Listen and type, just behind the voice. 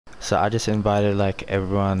So I just invited like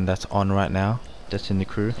everyone that's on right now, that's in the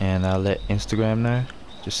crew, and I'll let Instagram know,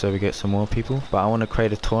 just so we get some more people. But I want to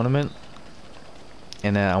create a tournament,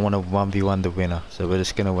 and then I want to 1v1 the winner. So we're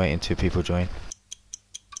just gonna wait until people join.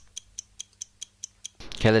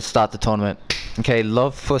 Okay, let's start the tournament. Okay,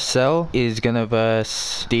 Love for Sale is gonna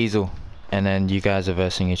verse Diesel, and then you guys are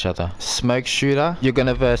versing each other. Smoke Shooter, you're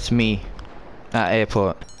gonna verse me at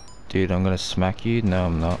airport. Dude, I'm gonna smack you. No,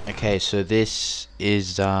 I'm not. Okay, so this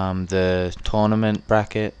is the tournament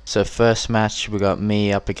bracket. So first match, we got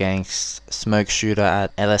me up against Smoke Shooter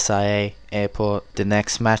at lsia airport. The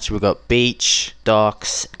next match, we got Beach,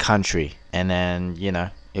 Docks, Country, and then, you know,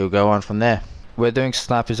 it'll go on from there. We're doing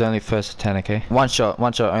snipers only first to 10, okay? One shot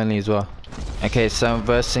only as well. Okay, so I'm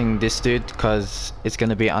versing this dude because it's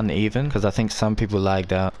gonna be uneven, because I think some people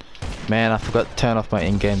lagged out. Man, I forgot to turn off my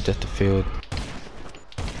in-game depth of field.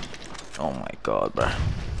 Oh my god, bro. I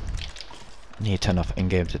need to turn off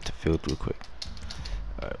in-game depth of field real quick.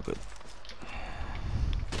 Alright, good.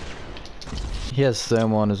 He has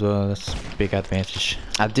thermal on as well, that's a big advantage.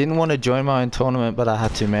 I didn't want to join my own tournament, but I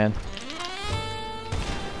had to, man.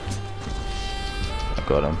 I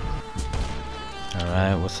got him.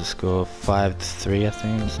 Alright, what's the score? 5-3, I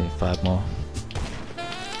think. Let's see, 5 more.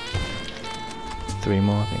 3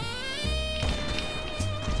 more, I think.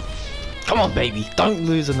 Come on, baby! Don't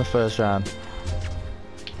lose in the first round.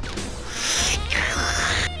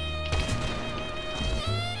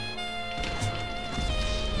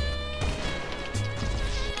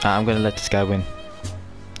 I'm gonna let this guy win.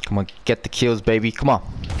 Come on, get the kills, baby. Come on.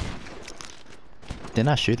 Didn't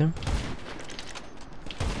I shoot him?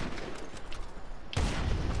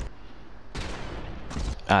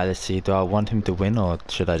 Let's see. Do I want him to win, or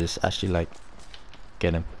should I just actually like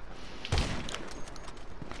get him?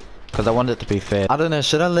 Because I want it to be fair. I don't know,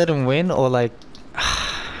 should I let him win or like...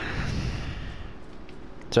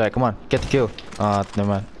 It's alright, come on, get the kill. Oh, never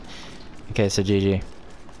mind. Okay, so GG.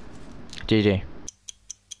 GG.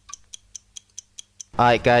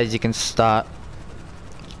 Alright guys, you can start.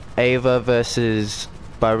 Ava versus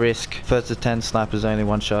Barisk. First to 10 snipers only,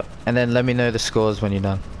 1 shot. And then let me know the scores when you're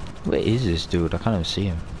done. Where is this dude? I can't even see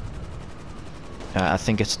him. I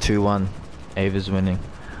think it's 2-1. Ava's winning.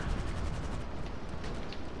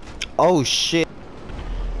 Oh shit.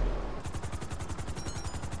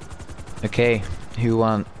 Okay, who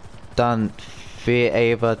won? Done. Fear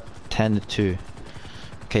Ava 10-2.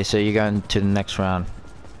 Okay, so you're going to the next round,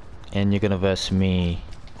 and you're gonna verse me.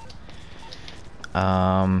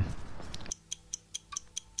 Love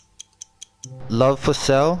for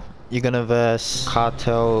Sale, you're gonna verse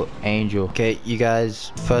Cartel Angel. Okay, you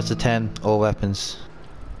guys, first to 10, all weapons.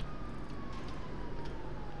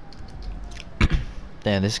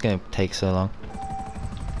 Damn, this is gonna take so long.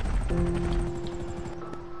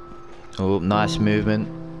 Oh, nice movement.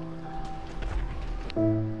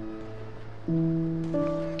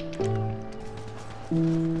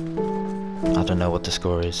 I don't know what the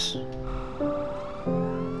score is.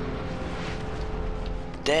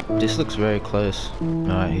 Damn, this looks very close.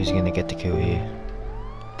 Alright, who's gonna get the kill here?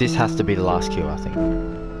 This has to be the last kill, I think.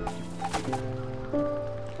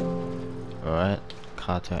 Alright,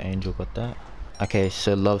 Cartel Angel got that. Okay,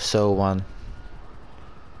 so Love Soul won.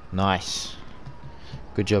 Nice.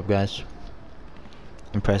 Good job, guys.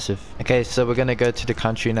 Impressive. Okay, so we're gonna go to the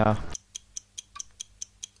country now.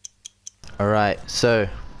 Alright, so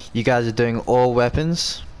you guys are doing all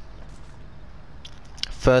weapons.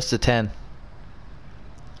 First to 10.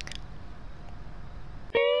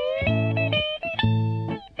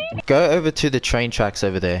 Go over to the train tracks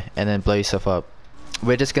over there and then blow yourself up.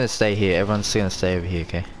 We're just gonna stay here. Everyone's gonna stay over here,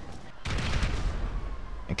 okay?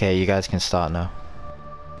 Okay, you guys can start now.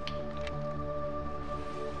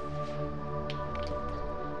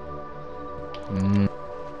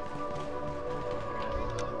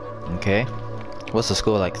 Okay. What's the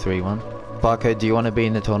score, like 3-1? Barcode, do you want to be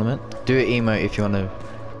in the tournament? Do an emote if you want to.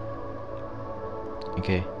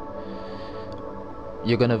 Okay.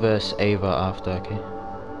 You're gonna verse Ava after, okay?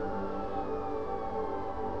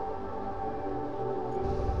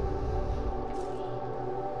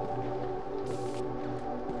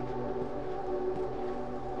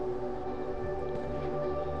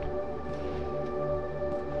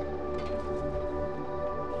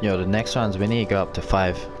 Yo, the next rounds we need to go up to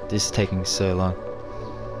 5. This is taking so long.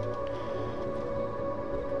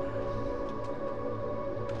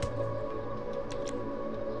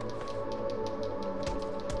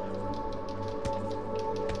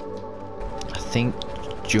 I think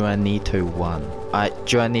Juanito won. Alright,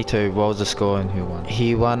 Juanito, what was the score and who won?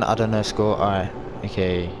 He won, I don't know score. Alright,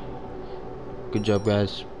 okay. Good job,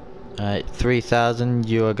 guys. Alright, 3,000,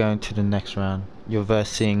 you are going to the next round. you're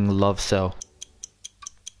versing Love Cell.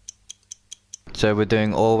 So we're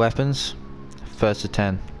doing all weapons, first to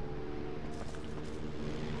 10.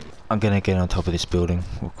 I'm gonna get on top of this building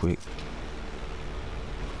real quick.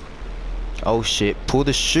 Oh shit, pull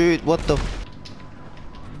the chute, what the f—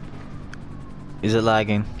 Is it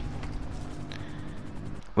lagging?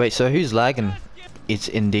 Wait, so who's lagging? It's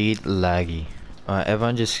indeed laggy. Alright,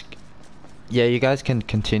 everyone just— yeah, you guys can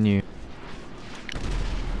continue.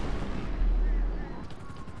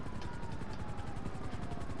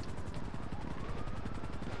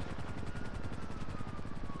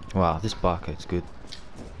 Wow, this barcode's good.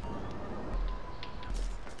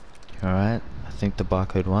 Alright, I think the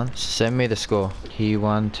barcode won. Send me the score. He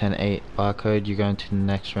won 10-8. Barcode, you go into the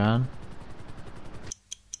next round.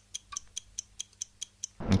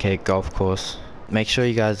 Okay, golf course. Make sure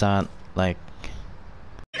you guys aren't like—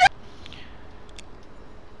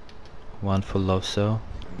 one for Love Cell.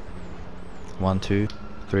 1, 2,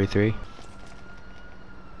 3, 3.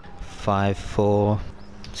 5, 4,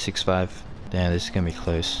 6, 5. Damn, this is gonna be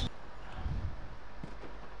close.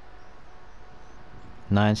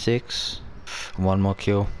 9, 6. One more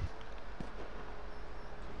kill.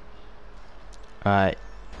 Alright.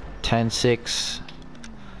 10, 6.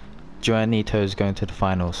 Juanito is going to the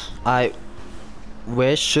finals.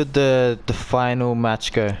 Where should the final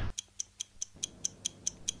match go?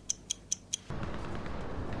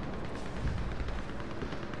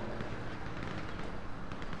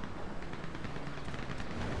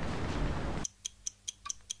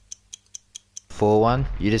 (4-1).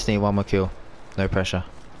 You just need one more kill. No pressure.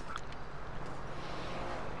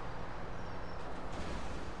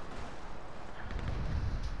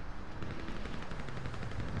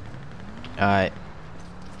 Alright.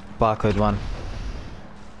 Barcode 1.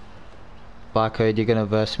 Barcode, you're gonna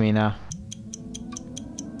verse me now.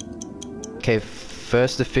 Okay,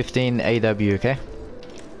 first to 15 AW, okay?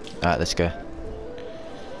 Alright, let's go.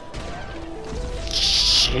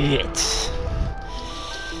 Shit!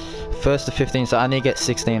 First to 15, so I need to get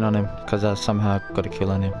 16 on him, because I somehow got a kill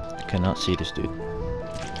on him. I cannot see this dude.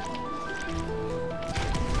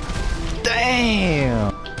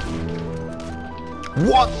 Damn!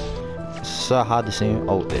 What? It's so hard to see him.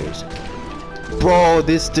 Oh, there he is. Bro,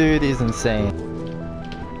 this dude is insane.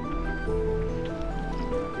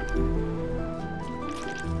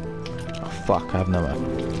 Oh, fuck, I have no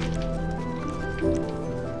weapon.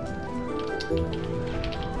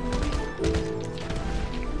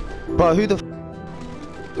 Bro, who the f—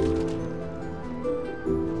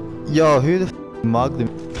 yo, who the f mugged him?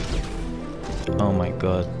 Oh my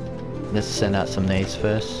god. Let's send out some nades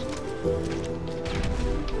first.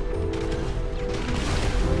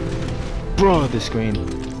 Bro, the screen.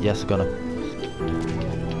 Yes, I got him.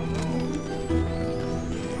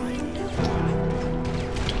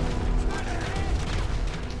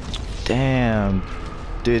 Damn.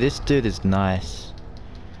 Dude, this dude is nice.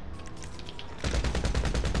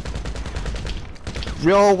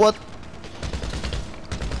 Yo, what?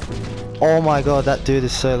 Oh my god, that dude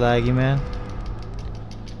is so laggy, man.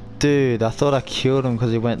 Dude, I thought I killed him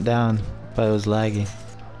because he went down, but it was laggy.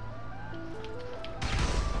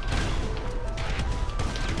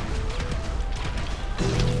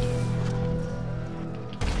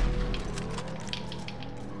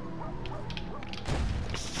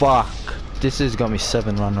 Fuck. This is gonna be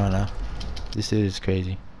 7-1 right now. This dude is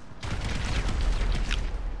crazy.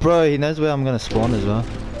 Bro, he knows where I'm gonna spawn as well.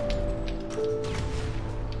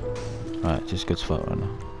 Alright, just good spot right now.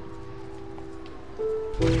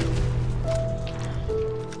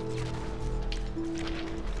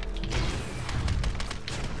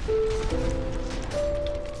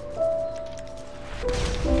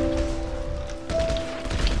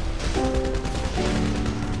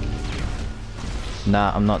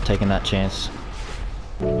 Nah, I'm not taking that chance.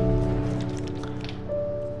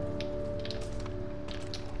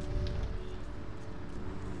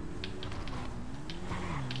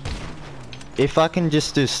 If I can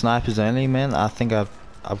just do snipers only, man, I think I've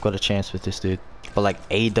got a chance with this dude. But like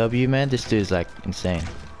AW, man, this dude is like insane.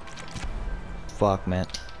 Fuck, man.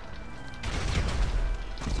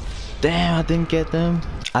 Damn, I didn't get them.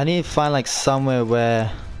 I need to find like somewhere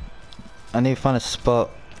where I need to find a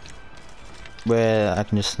spot where I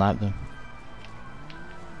can just snipe them.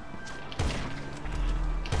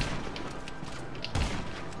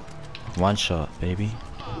 One shot, baby.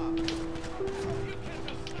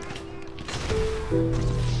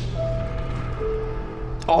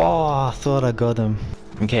 Oh, I thought I got him.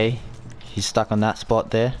 Okay, he's stuck on that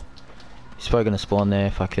spot there. He's probably gonna spawn there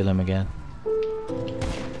if I kill him again.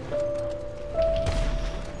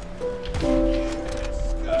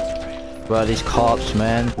 Bro, these cops,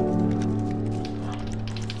 man.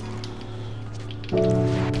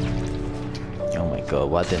 god,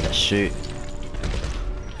 why didn't I shoot?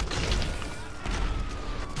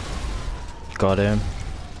 Got him.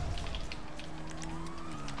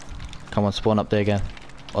 Come on, spawn up there again.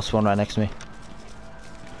 I'll spawn right next to me.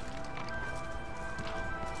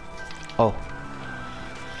 Oh.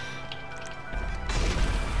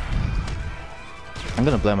 I'm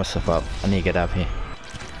gonna blow myself up. I need to get out of here.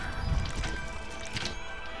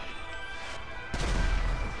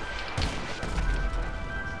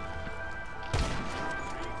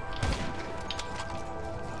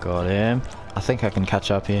 Got him. I think I can catch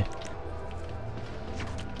up here.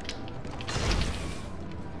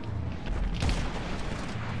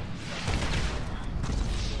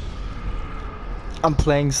 I'm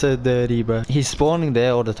playing so dirty, bro. He's spawning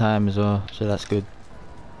there all the time as well, so that's good.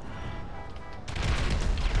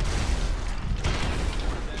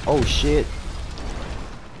 Oh shit.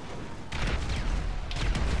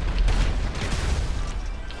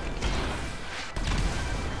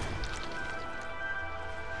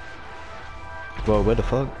 Bro, where the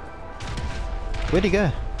fuck? Where'd he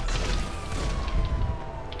go?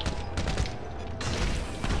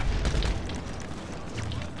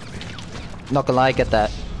 Not gonna lie, get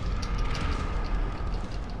that.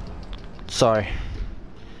 Sorry.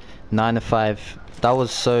 9 to 5. That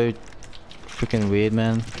was so freaking weird,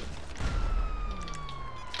 man.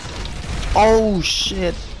 Oh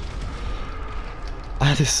shit!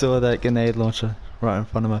 I just saw that grenade launcher right in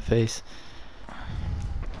front of my face.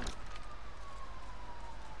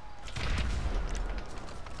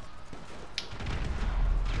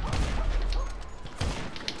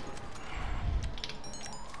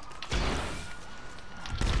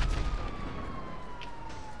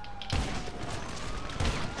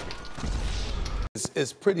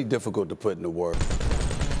 It's pretty difficult to put into words.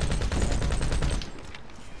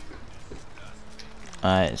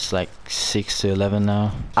 Alright, it's like 6 to 11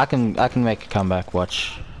 now. I can make a comeback.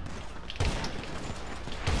 Watch.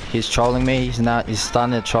 He's trolling me. He's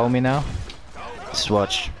starting to troll me now. Just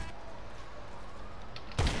watch.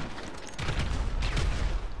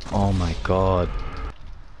 Oh my god.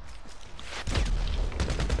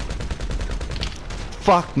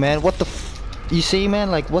 Fuck, man. What the you see, man?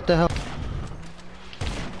 Like, what the hell?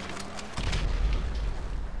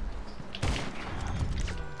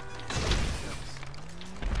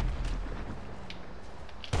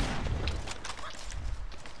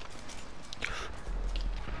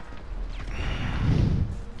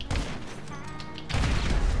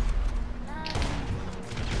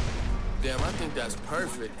 Damn, I think that's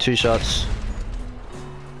perfect. 2 shots.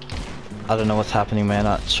 I don't know what's happening, man.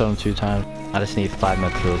 I shot him 2 times. I just need 5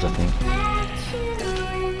 more kills, I think.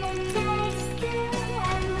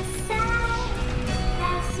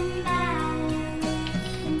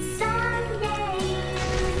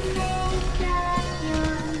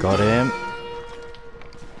 Got him.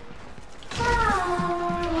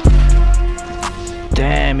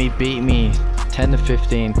 Damn, he beat me. 10 to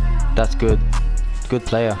 15. That's good. Good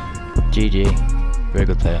player. GG. Very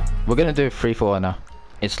good player. We're gonna do a free for all now.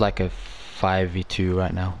 It's like a 5v2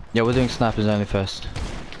 right now. Yeah, we're doing snipers only first.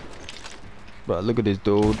 But look at this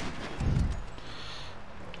dude.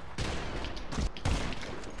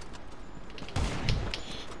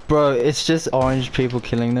 Bro, it's just orange people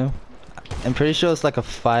killing them. I'm pretty sure it's like a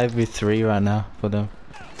 5v3 right now for them.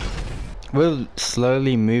 We're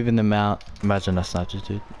slowly moving them out. Imagine I sniped this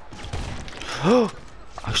dude. Oh!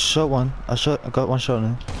 I shot one. I got one shot on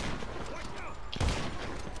him.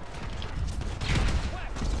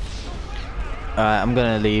 Alright, I'm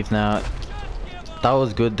gonna leave now. That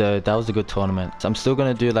was good though. That was a good tournament. So I'm still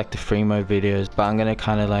gonna do like the Freemode videos, but I'm gonna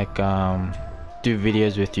kind of like do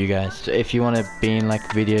videos with you guys. So if you want to be in like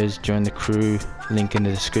videos, join the crew, link in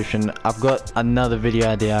the description. I've got another video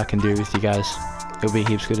idea I can do with you guys. It'll be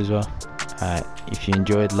heaps good as well. Alright, if you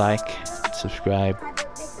enjoyed, like, subscribe,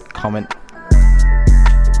 comment.